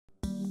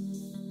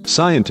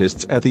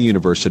Scientists at the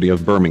University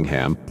of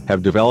Birmingham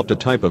have developed a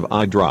type of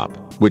eye drop,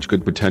 which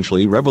could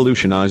potentially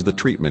revolutionize the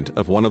treatment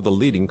of one of the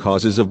leading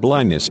causes of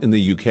blindness in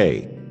the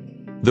UK.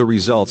 The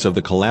results of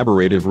the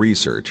collaborative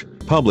research,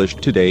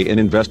 published today in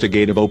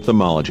Investigative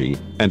Ophthalmology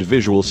and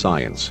Visual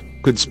Science,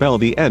 could spell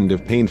the end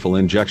of painful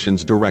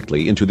injections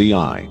directly into the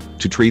eye,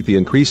 to treat the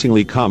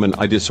increasingly common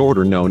eye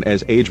disorder known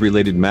as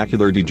age-related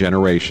macular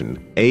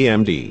degeneration,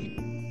 AMD.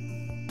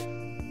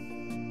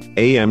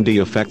 AMD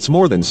affects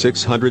more than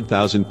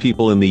 600,000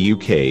 people in the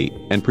UK,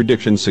 and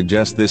predictions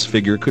suggest this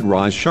figure could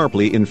rise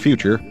sharply in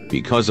future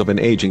because of an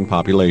aging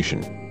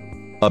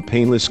population. A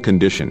painless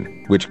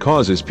condition, which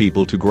causes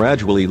people to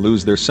gradually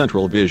lose their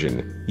central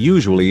vision,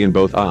 usually in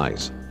both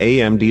eyes.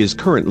 AMD is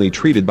currently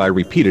treated by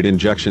repeated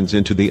injections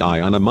into the eye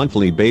on a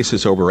monthly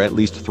basis over at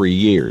least 3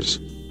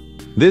 years.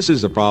 This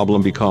is a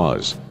problem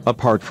because,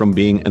 apart from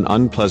being an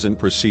unpleasant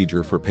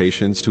procedure for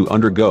patients to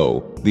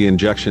undergo, the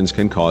injections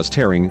can cause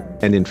tearing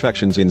and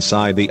infections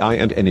inside the eye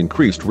and an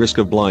increased risk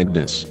of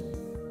blindness.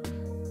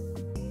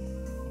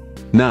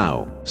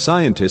 Now,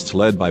 scientists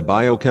led by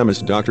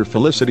biochemist Dr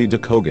Felicity de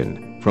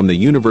Cogan, from the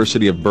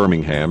University of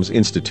Birmingham's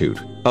Institute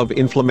of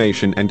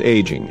Inflammation and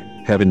Aging,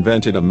 have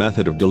invented a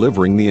method of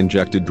delivering the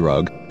injected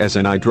drug as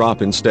an eye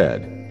drop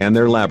instead, and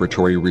their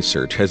laboratory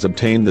research has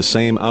obtained the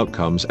same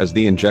outcomes as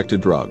the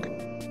injected drug.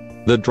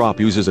 The drop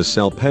uses a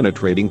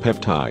cell-penetrating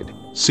peptide,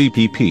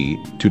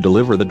 CPP, to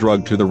deliver the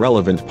drug to the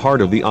relevant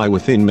part of the eye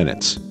within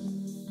minutes.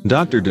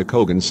 Dr. de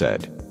Cogan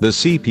said, the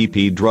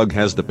CPP drug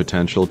has the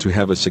potential to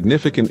have a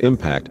significant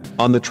impact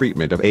on the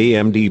treatment of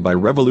AMD by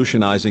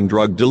revolutionizing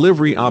drug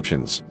delivery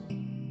options.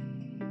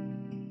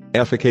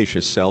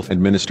 Efficacious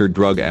self-administered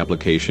drug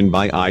application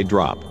by eye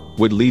drop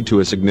would lead to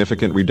a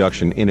significant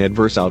reduction in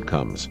adverse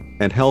outcomes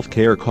and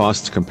healthcare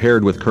costs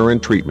compared with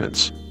current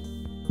treatments.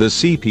 The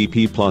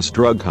CPP plus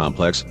drug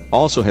complex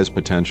also has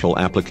potential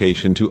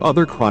application to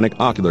other chronic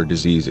ocular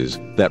diseases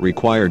that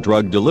require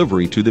drug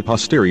delivery to the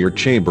posterior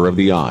chamber of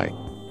the eye.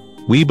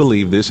 We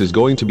believe this is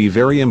going to be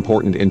very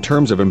important in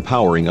terms of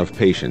empowering of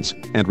patients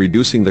and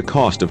reducing the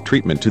cost of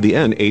treatment to the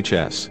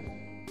NHS.